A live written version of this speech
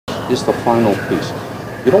is the final piece.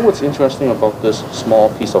 You know what's interesting about this small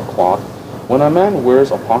piece of cloth? When a man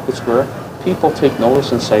wears a pocket square, people take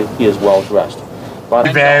notice and say he is well dressed.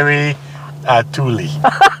 But very Thule.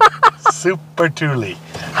 Super Thule.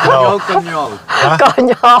 Konyol.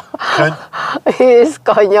 Konyol. He is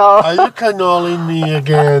konyol. Are you cannoling me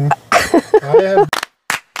again? I have...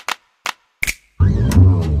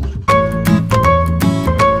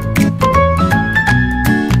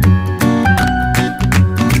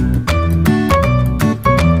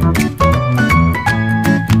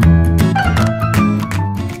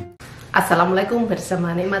 Assalamualaikum,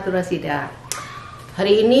 bersama Nikmatul Rasida.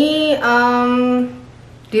 Hari ini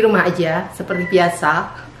di rumah aja seperti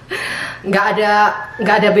biasa. Nggak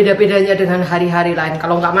ada beda-bedanya dengan hari-hari lain.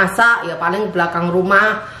 Kalau nggak masak ya paling belakang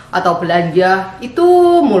rumah atau belanja itu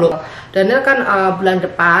mulu. Dan ini kan bulan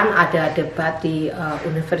depan ada debat di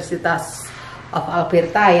Universitas of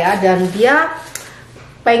Alberta ya, dan dia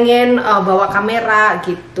pengen bawa kamera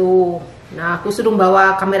gitu. Nah, aku suruh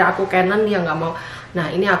bawa kamera aku Canon, dia nggak mau. Nah,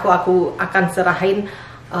 ini aku akan serahin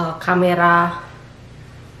kamera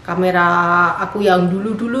aku yang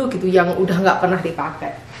dulu gitu, yang udah nggak pernah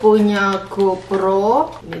dipakai. Punya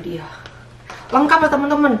GoPro, ini dia. Lengkap ya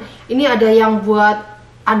teman-teman. Ini ada yang buat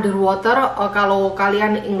underwater. Kalau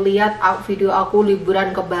kalian ngeliat video aku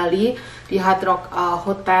liburan ke Bali di Hard Rock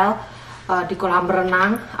Hotel di kolam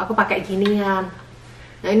renang, aku pakai ginian.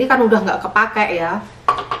 Nah, ini kan udah nggak kepake ya.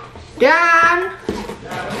 Dan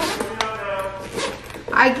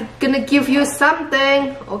I gonna give you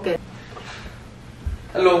something. Okay.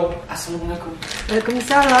 Hello. Assalamualaikum.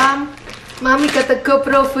 Waalaikumsalam. Mommy got the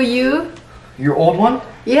GoPro for you. Your old one?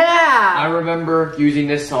 Yeah. I remember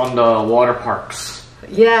using this on the water parks.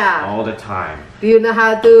 Yeah. All the time. Do you know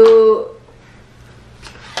how to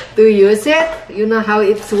use it? You know how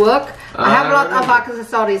it's work? I have a lot of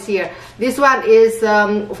accessories here. This one is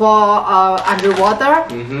for underwater,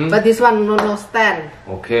 but this one no stand.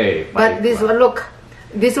 Okay. But this one, look.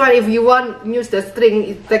 This one, if you want use the string,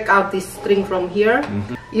 you take out this string from here.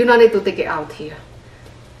 You don't need to take it out here.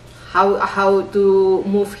 How to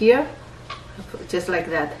move here? Just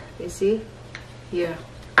like that. You see? Here.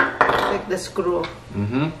 Take the screw.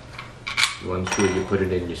 One screw, you put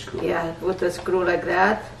it in your screw. Yeah, put the screw like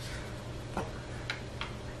that.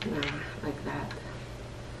 Nah, like that.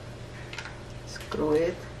 Screw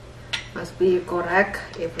it. Must be correct.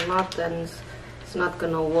 If not, then it's not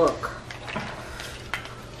gonna work.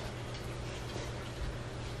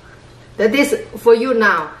 That is for you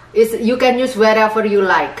now. You can use wherever you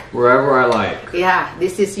like. Wherever I like. Yeah,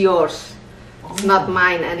 this is yours. It's not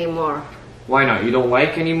mine anymore. Why not? You don't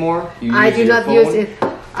like anymore? I do not use it.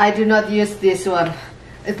 I do not use this one.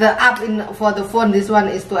 The app for the phone, this one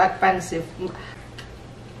is too expensive.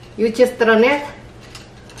 You just turn it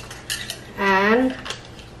and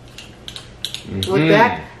put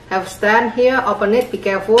that. Have stand here. Open it. Be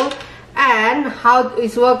careful. And how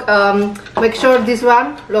it work? Make sure this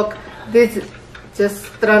one. Look. This, just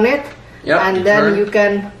turn it, and then you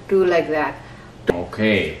can do like that.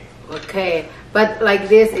 Okay. Okay, but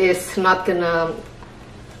like this is not gonna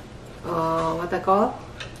what I call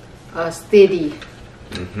steady.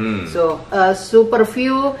 So super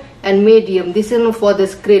view and medium. This is for the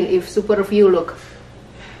screen. If super view, look,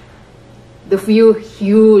 the view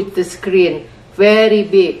huge, the screen very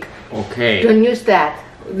big. Okay. Don't use that.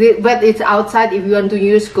 But it's outside. If you want to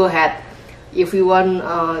use, go ahead. If you want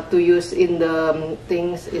to use in the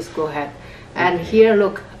things, is go ahead. And here,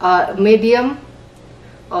 look, medium.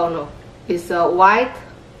 Oh no, it's a white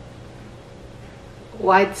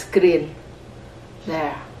screen.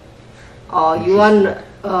 There. Oh, you want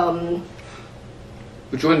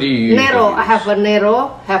which one do you use? narrow? I have a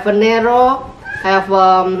narrow. Have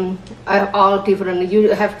all different.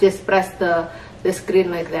 You have just press the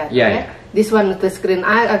screen like that. Yeah. Okay? Yeah. This one is the screen.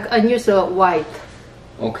 I use a white.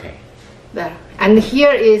 Okay. There. And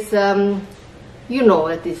here is you know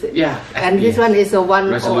what is it? Yeah. And this one is a one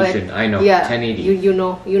resolution. I know. Yeah. 1080. You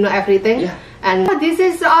know everything. Yeah. And this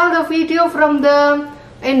is all the video from the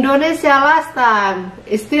Indonesia last time.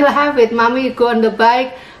 I still have it. Mommy go on the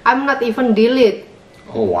bike. I'm not even delete.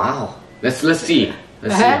 Oh wow. Let's see.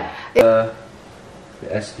 Let's see. The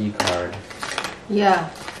SD card. Yeah.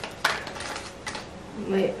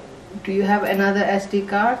 Wait. Do you have another SD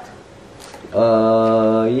card?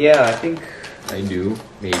 Yeah, I think I do.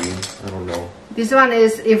 Maybe. I don't know. This one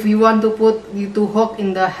is if you want to put to hook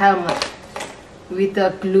in the helmet with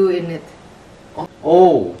the glue in it.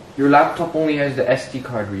 Oh, your laptop only has the SD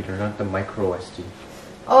card reader, not the micro SD.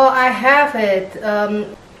 Oh, I have it.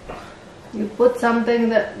 You put something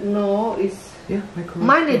that no is. Yeah, micro.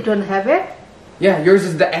 Mine it don't have it. Yeah, yours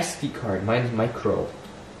is the SD card. Mine's micro.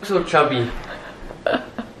 So chubby.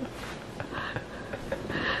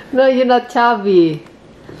 No, you're not chubby.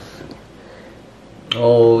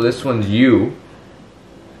 Oh, this one's you.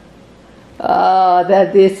 Oh,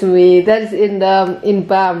 that is me. That's in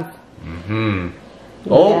Banff.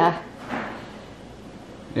 Oh. Yeah.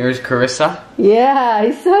 There's Carissa. Yeah,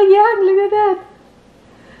 he's so young. Look at that.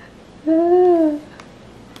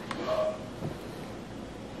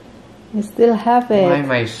 You still have it. Why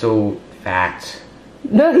am I so fat?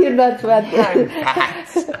 No, you're not fat. I'm fat.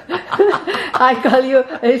 I call you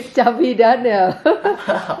chubby Daniel.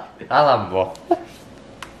 Alam mo.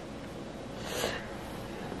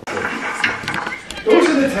 Those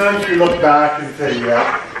are the times you look back and say,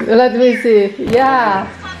 yeah, Let me see. Yeah.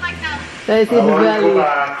 That's I in want to go Bali.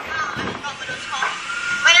 back.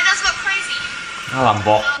 But it does look crazy. Alam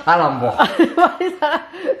mo. Alam mo. Why is that?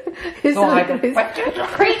 It's No, I not don't.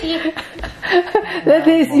 crazy. That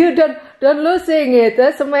is, you don't losing it.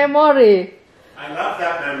 That's a memory. I love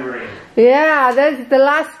that memory. Yeah, that's the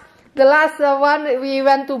last one we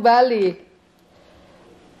went to Bali.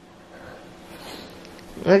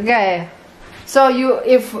 Okay. So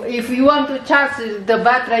if you want to charge the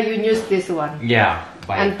battery, you use this one Yeah.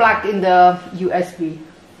 and plug in the USB.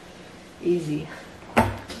 Easy.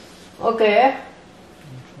 Okay.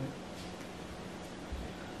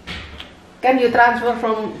 Can you transfer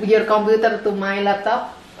from your computer to my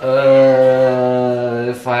laptop?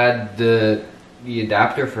 If I had the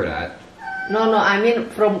adapter for that. No, I mean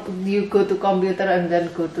from you go to computer and then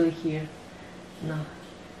go to here. No,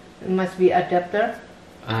 it must be adapter.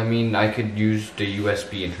 I mean, I could use the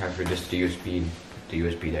USB and transfer this to USB and put the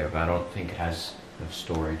USB there, but I don't think it has enough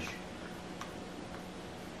storage.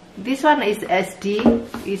 This one is SD.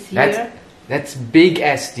 Is here. That's big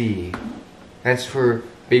SD. That's for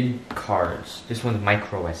big cards. This one's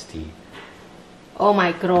micro SD. Oh,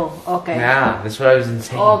 micro. Okay. Yeah, that's what I was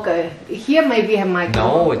saying. Okay. Here maybe have micro.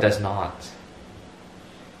 No, it does not.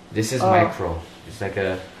 This is Oh. micro. It's like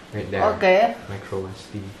a right there. Okay. Micro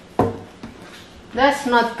SD. That's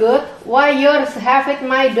not good. Why yours have it,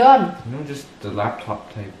 my don't? No, just the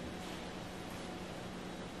laptop type.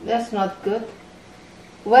 That's not good.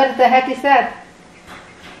 Where the heck is that?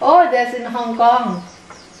 Oh, that's in Hong Kong.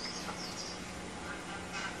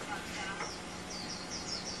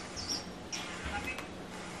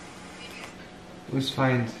 Let's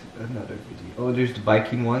find another video. Oh, there's the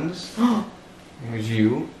biking ones. There's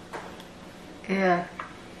you. Yeah.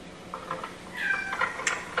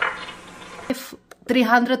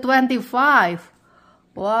 325.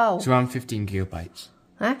 Wow. It's around 15 gigabytes.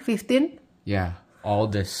 Huh? 15? Yeah, all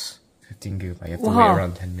this 15 gigabytes. You have to Wow. wait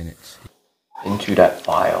around 10 minutes. Into that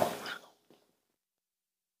file.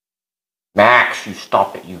 Max, you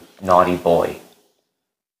stop it, you naughty boy.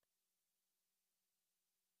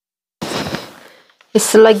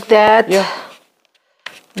 It's like that. Yeah.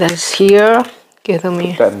 That's here. Give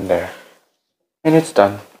me. That in there. And it's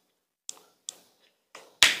done.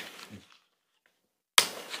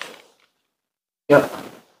 Yeah.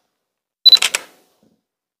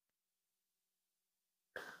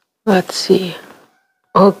 Let's see.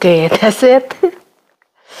 Okay, that's it.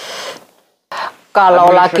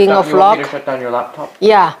 Kalau lagi nge-vlog, shut down your laptop?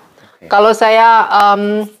 ya. Kalau saya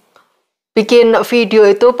bikin video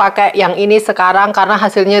itu pakai yang ini sekarang karena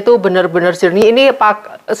hasilnya itu benar-benar jernih. Ini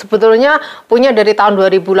sebetulnya punya dari tahun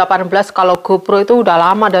 2018. Kalau GoPro itu udah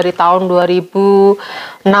lama, dari tahun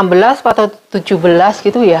 2016 atau 17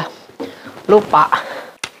 gitu ya. Lupa.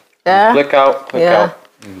 Ya. Click out, click out.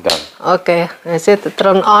 Done. Okay, that's it.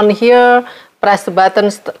 Turn on here. Press the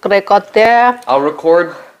button. Record there. I'll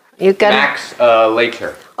record You can. Max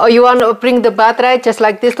later. Oh, you want to bring the battery just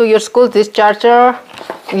like this to your school? This charger,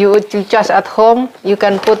 you charge at home. You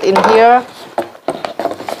can put in here.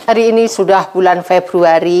 Hari ini sudah bulan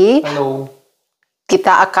Februari. Halo.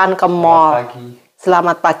 Kita akan ke mall. Pagi.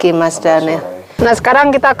 Selamat pagi, Mas Daniel. Nah,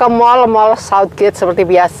 sekarang kita ke mall Southgate seperti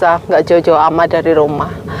biasa, nggak jauh-jauh amat dari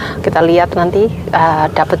rumah. Kita lihat nanti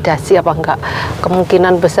dapat dasi apa enggak.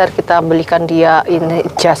 Kemungkinan besar kita belikan dia ini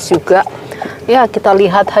jas juga. Ya, kita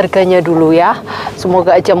lihat harganya dulu ya.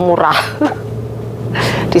 Semoga aja murah.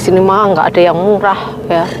 Di sini mah nggak ada yang murah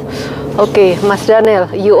ya. Oke, Mas Daniel,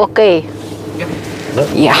 you okay?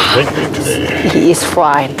 Ya, he is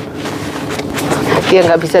fine. Dia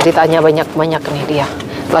nggak bisa ditanya banyak-banyak nih dia.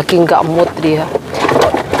 Lagi nggak mood dia.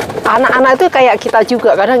 Anak-anak itu kayak kita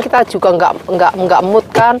juga, kadang kita juga nggak mood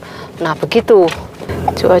kan. Nah begitu.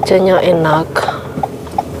 Cuacanya enak.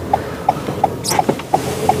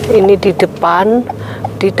 Ini di depan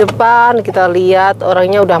kita lihat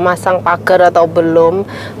orangnya udah masang pagar atau belum,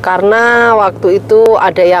 karena waktu itu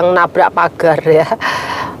ada yang nabrak pagar ya.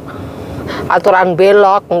 aturan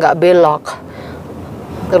belok, nggak belok.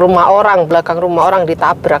 Rumah orang, belakang rumah orang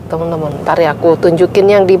ditabrak, teman-teman. Ntar ya aku tunjukin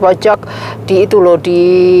yang di pojok, di itu loh,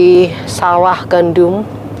 di sawah gandum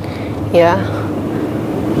ya.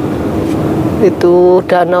 Itu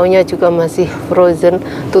danaunya juga masih frozen.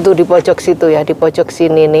 Tuh di pojok situ ya, di pojok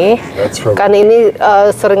sini nih. Kan ini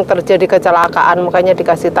sering terjadi kecelakaan, makanya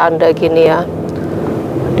dikasih tanda gini ya.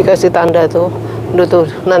 Dikasih tanda tuh. Tuh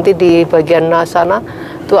nanti di bagian sana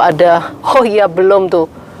tuh ada. Oh iya, belum tuh.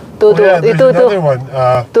 Tuh itu tuh.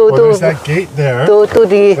 Tuh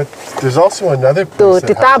di. There's also another place Tuh that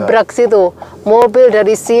ditabrak situ. Mobil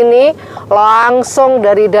dari sini langsung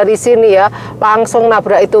dari sini ya, langsung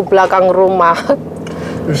nabrak itu belakang rumah.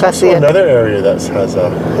 There's also another area that has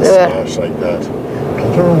a smash like that. I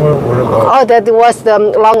don't know where it was. Oh, that was the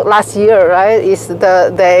last year, right? Is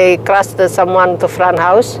they crashed someone to front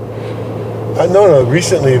house? No.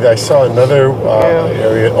 Recently, I saw another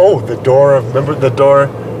area. Oh, the door of. Remember the door?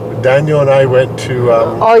 Daniel and I went to.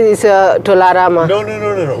 Oh, it's Dolarama. No.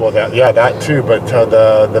 Well, that too. But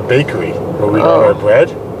the bakery where we got our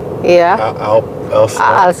bread. Yeah. Al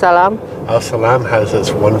Salam. Al Salam has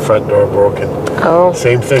its one front door broken. Oh.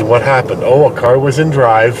 Same thing. What happened? Oh, a car was in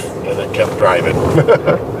drive and it kept driving.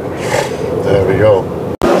 There we go.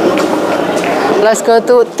 Let's go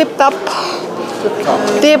to Tip Top.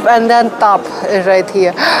 Tip and then Top is right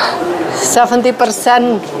here.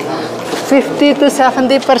 70%. 50 to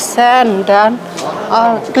 70% done.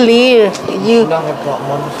 All clear. You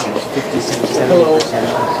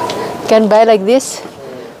can buy like this.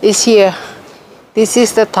 Is here. This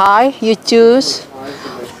is the tie you choose.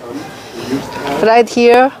 Right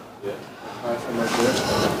here.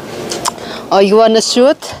 Oh, you want a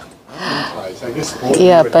suit?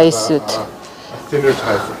 Yeah, buy suit. A thinner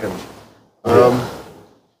tie for him.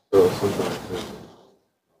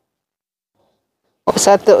 Oh,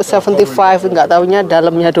 175, nggak taunya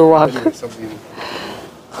dalamnya doang. Something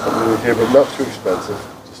here, but not too expensive.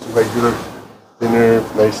 Just a regular, thinner,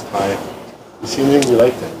 nice tie. You see anything you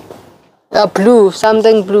like then? Blue,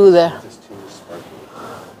 something blue there. Just too sparkly.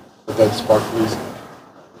 But then sparklies.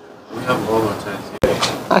 We have all the ties here.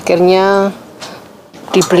 Akhirnya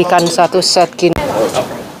dibelikan satu set gini.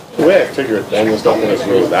 The way I figure it, Daniel's not going to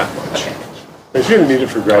grow that much. He's going to need it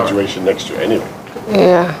for graduation next year anyway.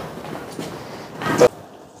 Yeah.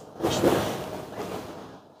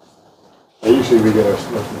 Usually we get our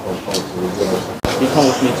stuff from home, so we get our stuff. You come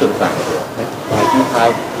with me to the factory, okay? I do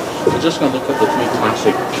have, we're just going to look at the three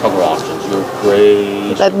classic color options. Your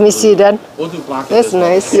gray. Let me see then. We'll do black. That's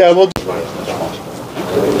nice. Yeah, we'll do.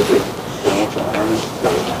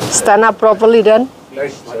 Stand up properly then.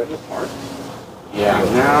 Nice. Yeah,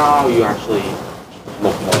 now you actually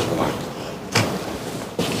look more relaxed.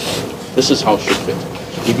 This is how it should fit.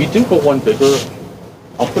 If you do go one bigger,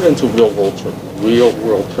 I'll put it into real world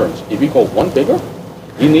terms. If you go one bigger,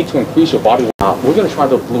 you need to increase your body weight. We're going to try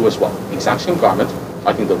the blue as well. Exact same garment.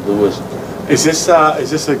 I think the blue is. Is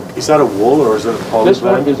that a wool or is it a poly? This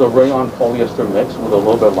one is a rayon polyester mix with a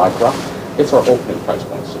little bit of lycra. It's our opening price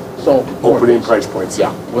points. So Opening price points.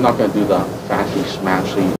 Yeah, we're not going to do the fancy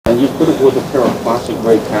smashy. And you put it with a pair of classic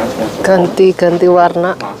gray pants. Ganti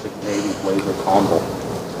warna. Classic navy blazer combo.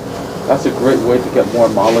 That's a great way to get more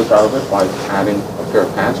mileage out of it by adding a pair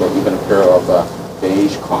of pants or even a pair of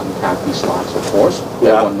beige cotton khaki slacks, of course.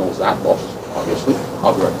 Yeah. Everyone knows that, well, obviously.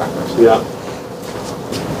 I'll be right back, guys. Yeah.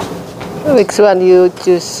 Which one you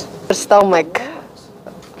choose? Stomach.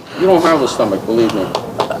 You don't have a stomach, believe me.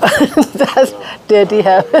 That's daddy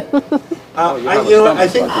have. I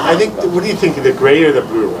think. What do you think? The gray or the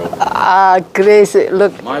blue? Grace,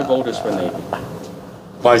 look. My vote is for navy.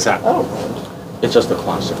 Why is that? It's just a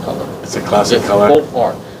classic color. It's a classic It's color. both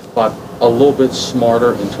are, but a little bit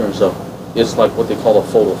smarter in terms of, it's like what they call a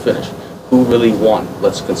photo finish. Who really won?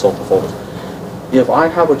 Let's consult the photos. If I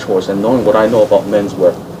have a choice, and knowing what I know about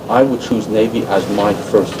menswear, I would choose navy as my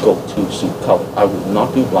first go-to suit color. I would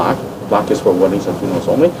not do black. Black is for weddings and funerals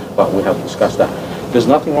only, but we have discussed that. There's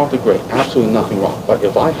nothing wrong with gray, absolutely nothing wrong. But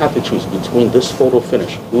if I had to choose between this photo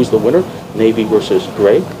finish, who's the winner, navy versus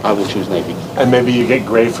gray, I would choose navy. And maybe you get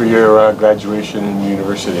gray for your graduation in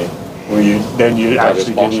university, where you That is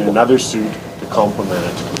actually get possible. another suit to complement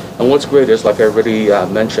it. And what's great is, like I already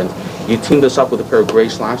mentioned, you team this up with a pair of gray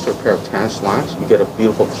slacks or a pair of tan slacks, you get a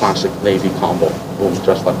beautiful classic navy combo. Boom,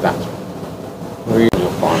 just like that. Really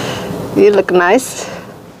fun. You look nice.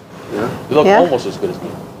 Yeah. You look Yeah. almost as good as me.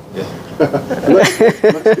 Looks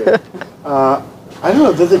good. I don't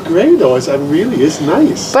know. The gray though really is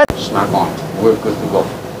nice. But Smack on. We're good to go.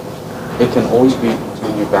 It can always be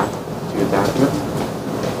between your back to your dashboard.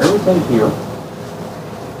 Everything here,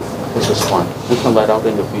 this is fun. We can let out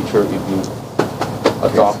in the future if you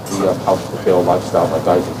adopt the pouch to fail lifestyle like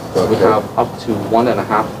I do. We have up to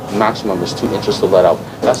 1.5, maximum is 2 inches to let out.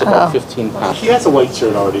 That's about 15 pounds. He has a white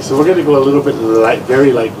shirt already, so we're going to go a little bit light,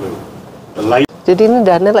 very light blue. The light. Jadi ini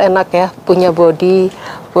Daniel enak ya, punya body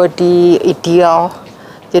ideal.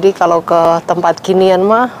 Jadi kalau ke tempat ginian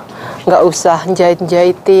mah nggak usah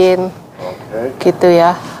jahit-jahitin, gitu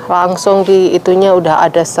ya. Langsung di itunya udah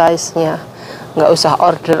ada size-nya, nggak usah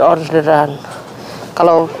orderan.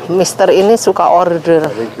 Kalau Mister ini suka order.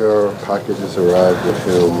 I think your package has arrived with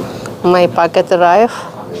him. My packet arrive.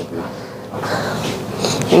 Maybe.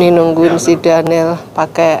 Ini nungguin si Daniel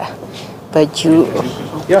pakai baju.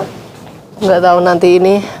 Yeah. Nggak tahu nanti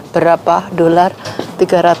ini berapa dolar,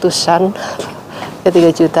 300-an, ya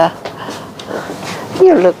 3 juta.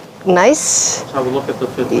 You look nice. Have a look at the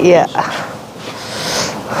fit. Yeah.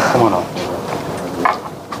 Come on up.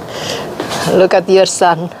 Look at your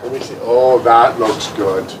son. Let me see. Oh, that looks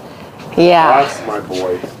good. Yeah. That's my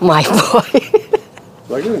boy. My boy.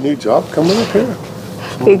 Do I get a new job coming up here?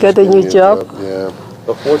 You got a new job? Yeah.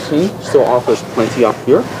 The 14 still offers plenty up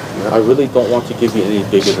here. I really don't want to give you any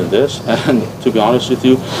bigger than this. And to be honest with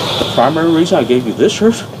you, the primary reason I gave you this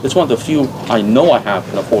shirt, it's one of the few I know I have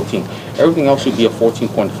in a 14. Everything else should be a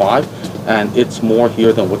 14.5, and it's more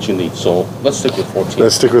here than what you need. So let's stick with 14.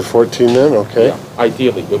 Let's stick with 14 then, okay? Yeah,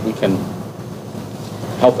 ideally, if we can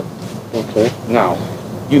help it. Okay. Now,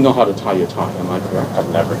 you know how to tie your tie, am I correct? I've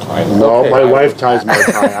never tied it. No, Okay, my wife ties my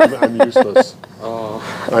tie. I'm useless.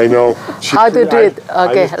 I know. How to do it?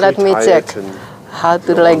 Okay, let me check. How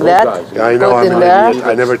to like that? I know. Put in there.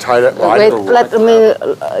 I never tied it. Well, Wait, let me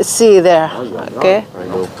see there. Okay. I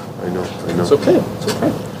know. It's okay. It's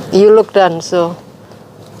okay. You look done, so.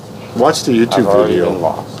 Watch the YouTube I've already video. been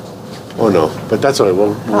lost. Oh no, but that's all right.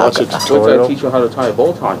 We'll watch a Wait till I tutorial. teach you how to tie a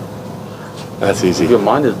bow tie. That's If easy. your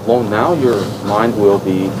mind is blown now, your mind will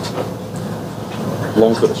be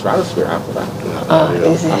blown to the stratosphere after that.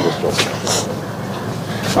 Easy. I'm just joking.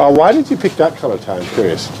 Why did you pick that color tie? I'm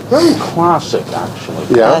curious. Very classic,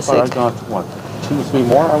 actually. Yeah? But I got, what, 2 or 3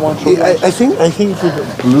 more I want to show you? I think if we go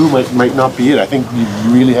blue might not be it. I think you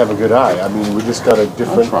really have a good eye. I mean, we just got a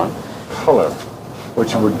different That's right. color,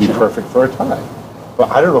 which would be perfect for a tie.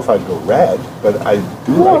 But I don't know if I'd go red, but I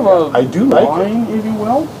do More like of it. I do a like it. wine, if you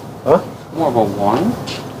will. Huh? More of a wine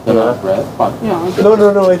than a red. But, yeah, I get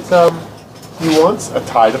No. It's you want a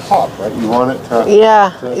tie to pop, right? You want it to.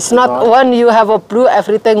 Yeah, it's not one you have a blue,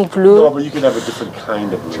 everything No, blue. but you could have a different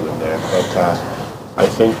kind of blue in there. But I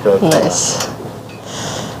think that. Nice.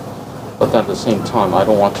 But at the same time, I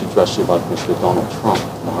don't want to dress you like Mr. Donald Trump.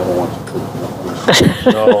 No, I don't want to put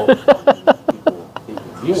No.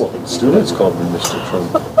 you will. Students called me Mr.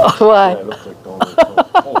 Trump. Why? I look like Donald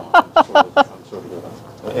Trump. I'm sure to hear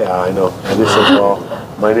that. Yeah, I know. And they said, well,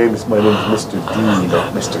 my name is Mr. D,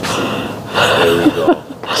 not Mr. T. There we go.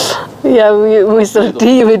 Yeah, Mr.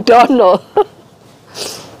 D with Donald.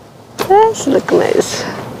 Yes, look nice.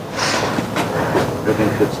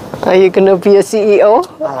 Are you gonna be a CEO?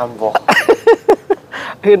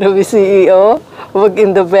 You're gonna be CEO? Work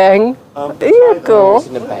in the bank? There you go.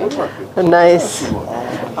 Nice.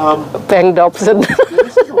 Bank Dobson.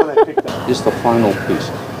 This is the one I picked up. Is the final piece.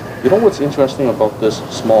 You know what's interesting about this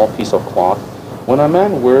small piece of cloth? When a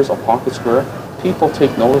man wears a pocket square, people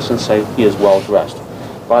take notice and say he is well dressed.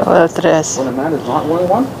 But Well dressed. when a man is not wearing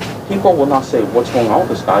one, people will not say what's going on with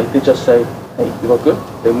this guy. They just say, hey, you look good.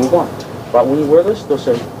 They move on. But when you wear this, they'll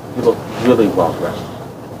say you look really well dressed.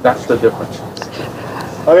 That's the difference.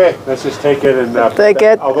 Okay, let's just take it and Take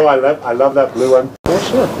it. Although I love that blue one. For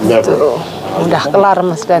sure. Never. Udah kelar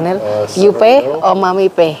Mas Daniel. You pay or Mami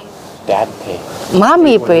pay? Dad pay.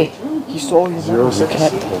 Mami pay. He saw you. 06.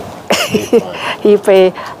 He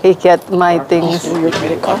pay. He get my things. Your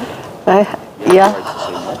credit card? Yeah.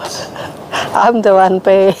 I'm the one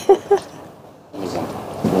pay.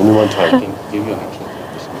 Only one time. Give you an actual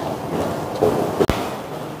total.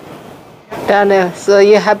 Daniel, so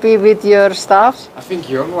you happy with your stuff? I think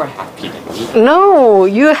you're more happy than me. No,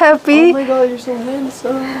 you happy? Oh my god, you're so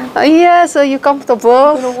handsome. Yeah, so you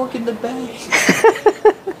comfortable? I'm gonna work in the bank.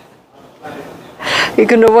 You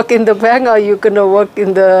gonna work in the bank or you gonna work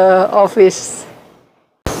in the office?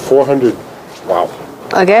 400. Wow.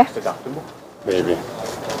 Okay. Deductible? Maybe.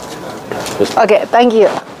 Okay, thank you.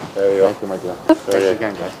 There you go. Thank you, my dear. There you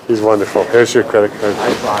Again, guys. He's wonderful. Here's your credit card.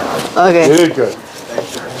 Okay. You did good.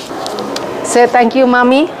 Say thank you,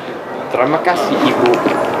 Mami. Terima kasih, Ibu.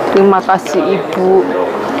 Terima kasih, Ibu.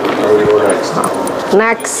 Where we go next?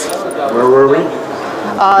 Next, Where were we?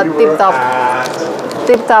 Tip Top.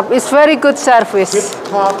 Tip Top. It's very good service.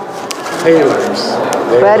 Tip Top Tailors.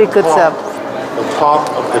 Very good service. top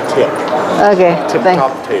of the tip. Okay, Tip thank.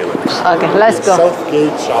 Top Tailors. Okay, let's go.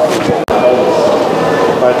 Southgate Shopping Mall.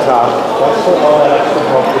 But that's all I have to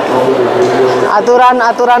help with the video.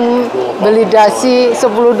 Aturan beli dasi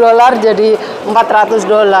 $10 jadi $400,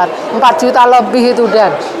 4 juta lebih itu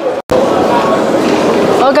Dan.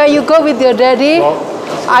 Okay, you go with your daddy.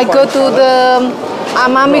 I go to the.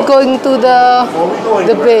 Mommy going to the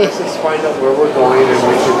bay. Let's just find out where we're going and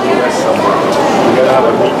we can meet us somewhere. We're gonna have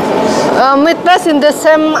a meet place. Meet place in the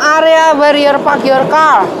same area where you park your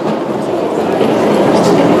car.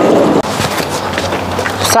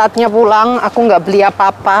 Saatnya pulang, aku nggak beli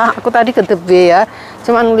apa-apa. Aku tadi ke Debat ya,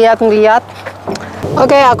 cuman ngeliat-ngeliat.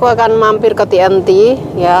 Oke, aku akan mampir ke TNT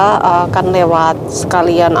ya, akan lewat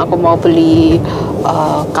sekalian. Aku mau beli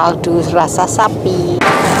kaldu rasa sapi.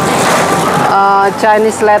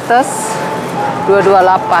 Chinese lettuce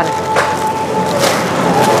 228.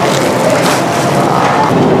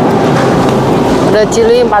 Ada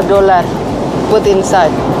chili $4. Put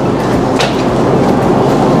inside.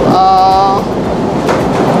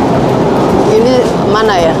 Ini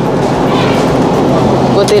mana ya?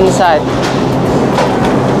 Put inside.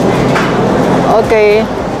 Oke.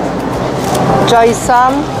 Choy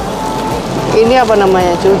sam. Ini apa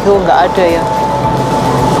namanya? Cuy, nggak ada ya.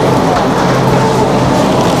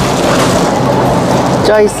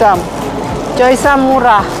 Choy sam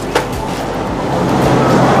murah.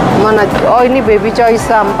 Mana? Oh, ini baby choy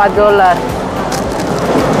sam $4.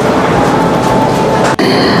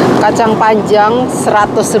 Kacang panjang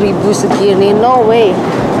 100.000 segini, no way.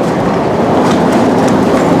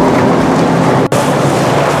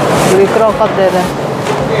 Beli krokot deh.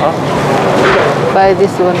 Buy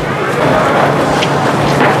this one.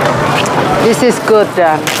 This is good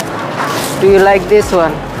Dan. Do you like this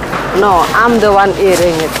one? No, I'm the one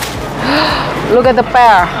eating it. Look at the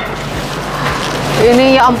pear.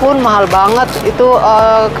 Ini ya ampun mahal banget. Itu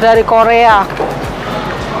dari Korea.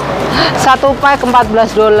 Satu pack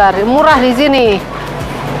 $14. Murah di sini.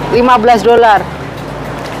 $15.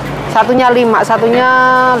 Satunya 5, satunya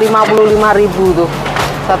 55.000 tuh.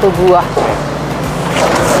 Satu buah.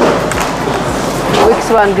 Which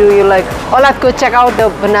one do you like? Oh, let's go check out the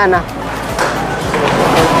banana.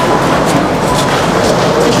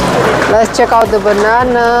 Let's check out the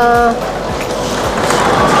banana.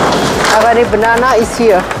 How many banana is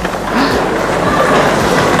here?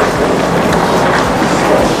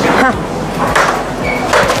 Huh.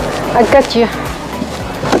 I got you.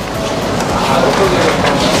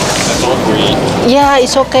 Yeah,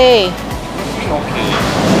 it's okay.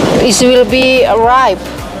 It will be ripe.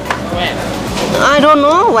 When? I don't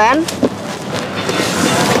know when.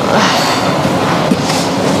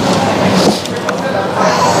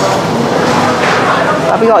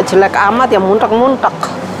 Tapi kok jelek amat ya, muntek-muntek.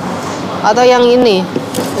 Atau yang ini,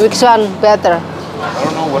 which one better? I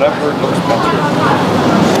don't know, whatever looks better.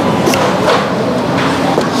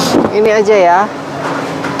 Ini aja ya.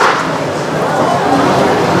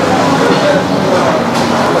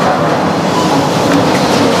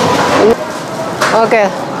 Oke.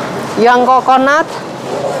 Yang coconut?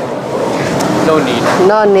 No need.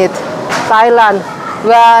 No need. Thailand.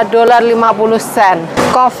 $2.50.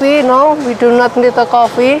 Coffee? No, we do not need a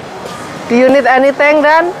coffee. Do you need anything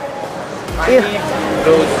then? I need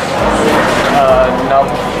those numb.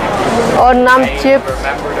 Oh, numb chips.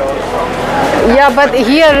 Remember those? Yeah, but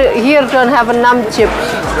here don't have a numb chips.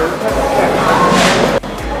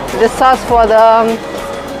 The sauce for the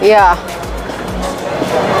yeah.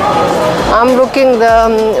 I'm looking the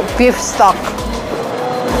beef stock.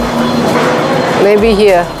 Maybe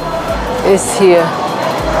here. It's here.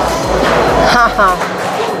 Haha.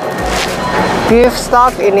 Beef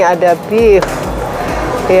stock, ini ada beef.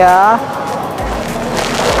 Ya.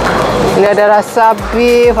 Ini ada rasa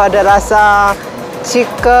beef, ada rasa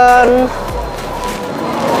chicken.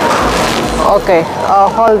 Oke,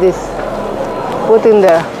 hold this. Put in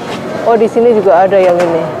there. Oh, di sini juga ada yang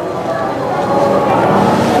ini.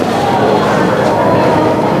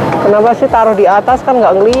 Kenapa sih taruh di atas, kan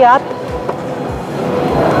nggak ngeliat?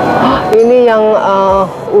 Ini yang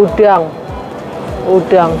udang,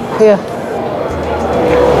 ya.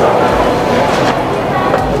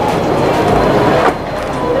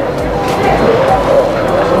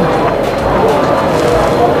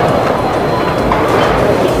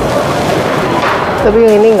 Tapi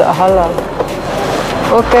yang ini nggak halal.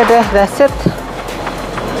 Oke deh, that's it.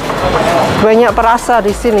 Banyak perasa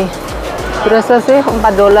di sini. Berasa sih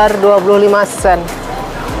 $4.25.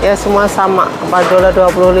 Ya semua sama,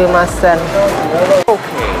 $4.25.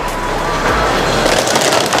 Okay.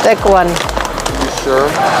 Take one. You sure?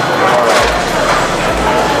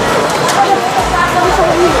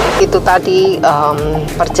 Alright. Itu tadi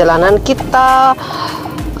perjalanan kita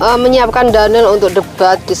menyiapkan Daniel untuk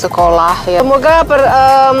debat di sekolah ya. Semoga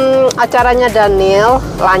acaranya Daniel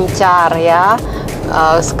lancar ya.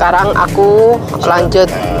 Sekarang aku lanjut.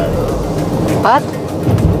 What?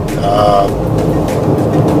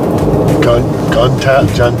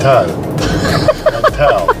 Jantal.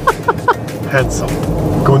 Handsome.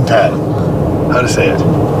 Guntal. How to say it?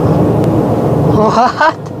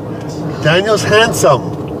 What? Daniel's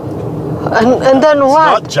handsome. And then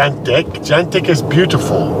what? It's not Jantik. Jantik is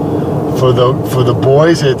beautiful. For the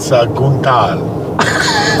boys, it's Guntal.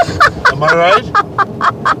 Am I right?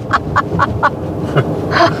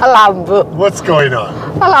 Alambo. What's going on?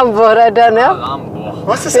 Alambo, Daniel.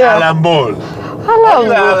 What's this Yeah. alambol? Why are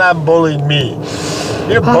you Alambo. alamboling me?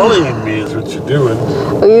 You're bullying me is what you're doing.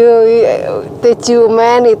 You teach you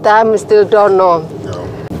many times, still don't know. No.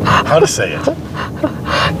 How to say it?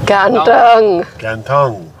 Ganteng.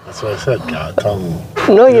 Gantong. That's what I said. Gantong.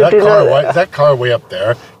 No, you That do car, not. that car way up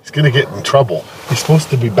there, he's going to get in trouble. He's supposed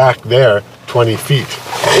to be back there 20 feet.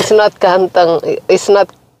 It's not ganteng. It's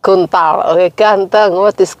not kuntal. Okay, ganteng.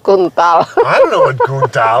 What is kuntal? I don't know what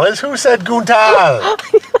Guntal is. Who said Guntal?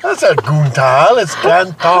 That's not Guntal. It's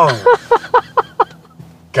Gantong.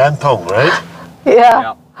 Gantong, right?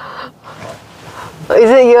 Yeah. Is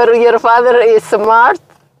it your father is smart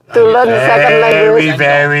to learn second language?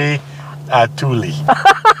 Very Tuli.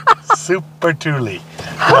 Super Tuli.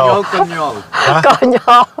 No. Konyol.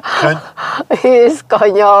 Can- He is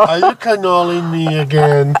konyol. Are you cannoling me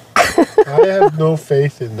again? I have no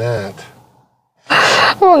faith in that.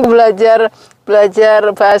 belajar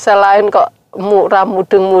bahasa lain kok murah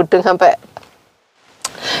mudeng sampai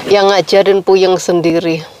yang ngajarin puyeng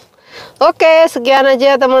sendiri. Oke, sekian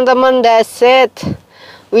aja teman-teman. That's it.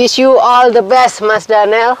 Wish you all the best, Mas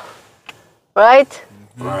Daniel. Right?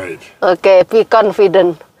 Right. Okay, be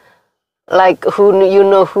confident. Like who you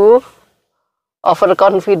know who?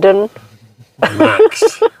 Overconfident.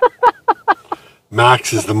 Max.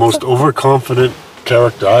 Max is the most overconfident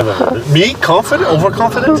character I've ever met. Me? Confident?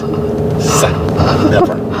 Overconfident?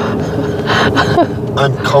 Never.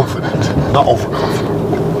 I'm confident, not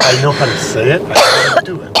overconfident. I know how to say it. I know how to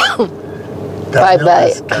do it. Bye-bye.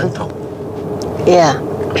 Is Gantong. Yeah.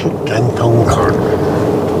 Gantong card.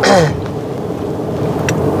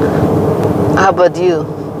 How about you?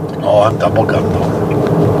 Oh, I'm double Gantong.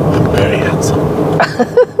 I'm very handsome.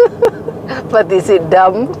 But is it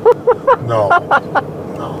dumb? No.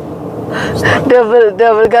 No. It's not.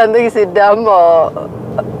 double ganteng, is it dumb or?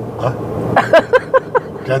 Huh?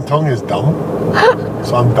 Gantong is dumb?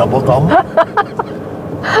 So I'm double dumb?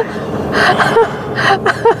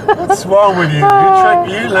 What's wrong with you?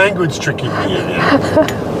 You're language tricking me again.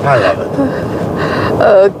 I love it.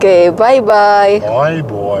 Okay, bye-bye. Boy,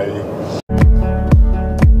 boy.